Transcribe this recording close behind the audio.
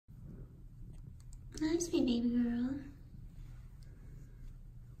Hi, sweet baby girl.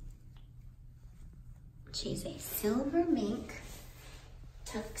 She's a silver mink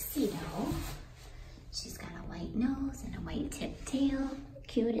tuxedo. She's got a white nose and a white tip tail.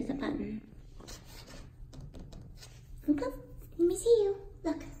 Cute as a button. Look up. Let me see you.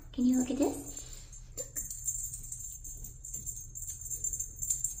 Look. Can you look at this?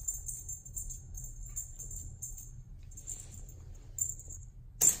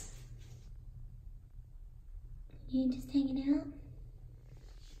 You just hanging out?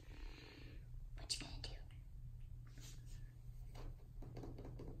 What you gonna do?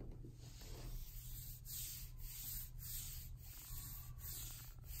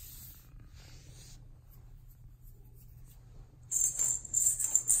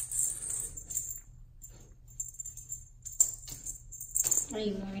 Are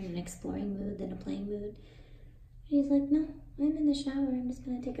you more in an exploring mood than a playing mood? He's like, no, I'm in the shower. I'm just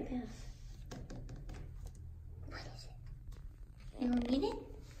gonna take a bath. What is it? You gonna eat it?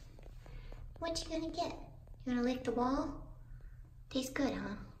 What you gonna get? You gonna lick the wall? Tastes good,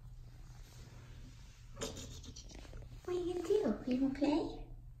 huh? What are you gonna do? Are you gonna play?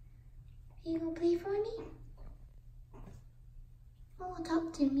 Are you gonna play for me? Oh,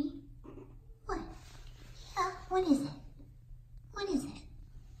 talk to me. What? Yeah, what is it? What is it?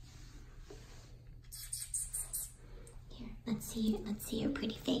 Here, let's see your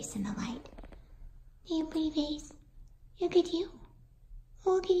pretty face in the light. Hey, your pretty face. Look at you.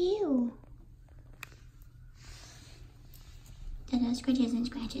 Look at you. Do those scratches and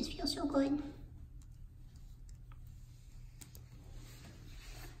scratches feel so good?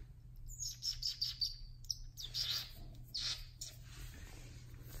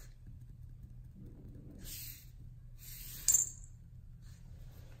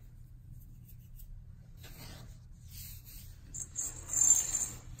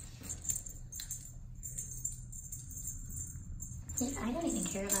 I don't even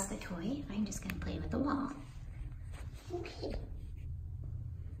care about the toy. I'm just gonna play with the wall. Okay.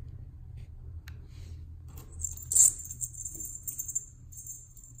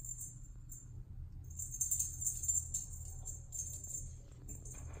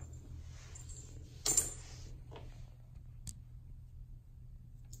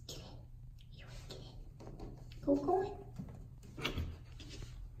 Get it. You wanna get it? Go on.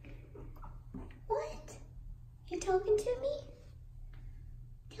 What? You talking to me?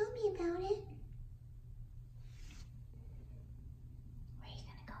 Tell me about it. Where are you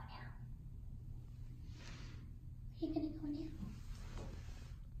gonna go now? Where are you gonna go now?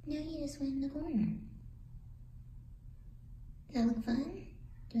 Now you just went in the corner. Does that look fun?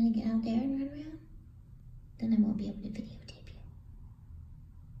 Do you wanna get out there and run around? Then I won't be able to videotape you.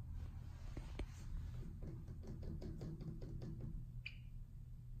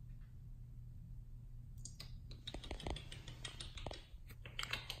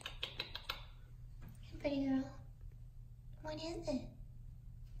 Pretty girl, what is it?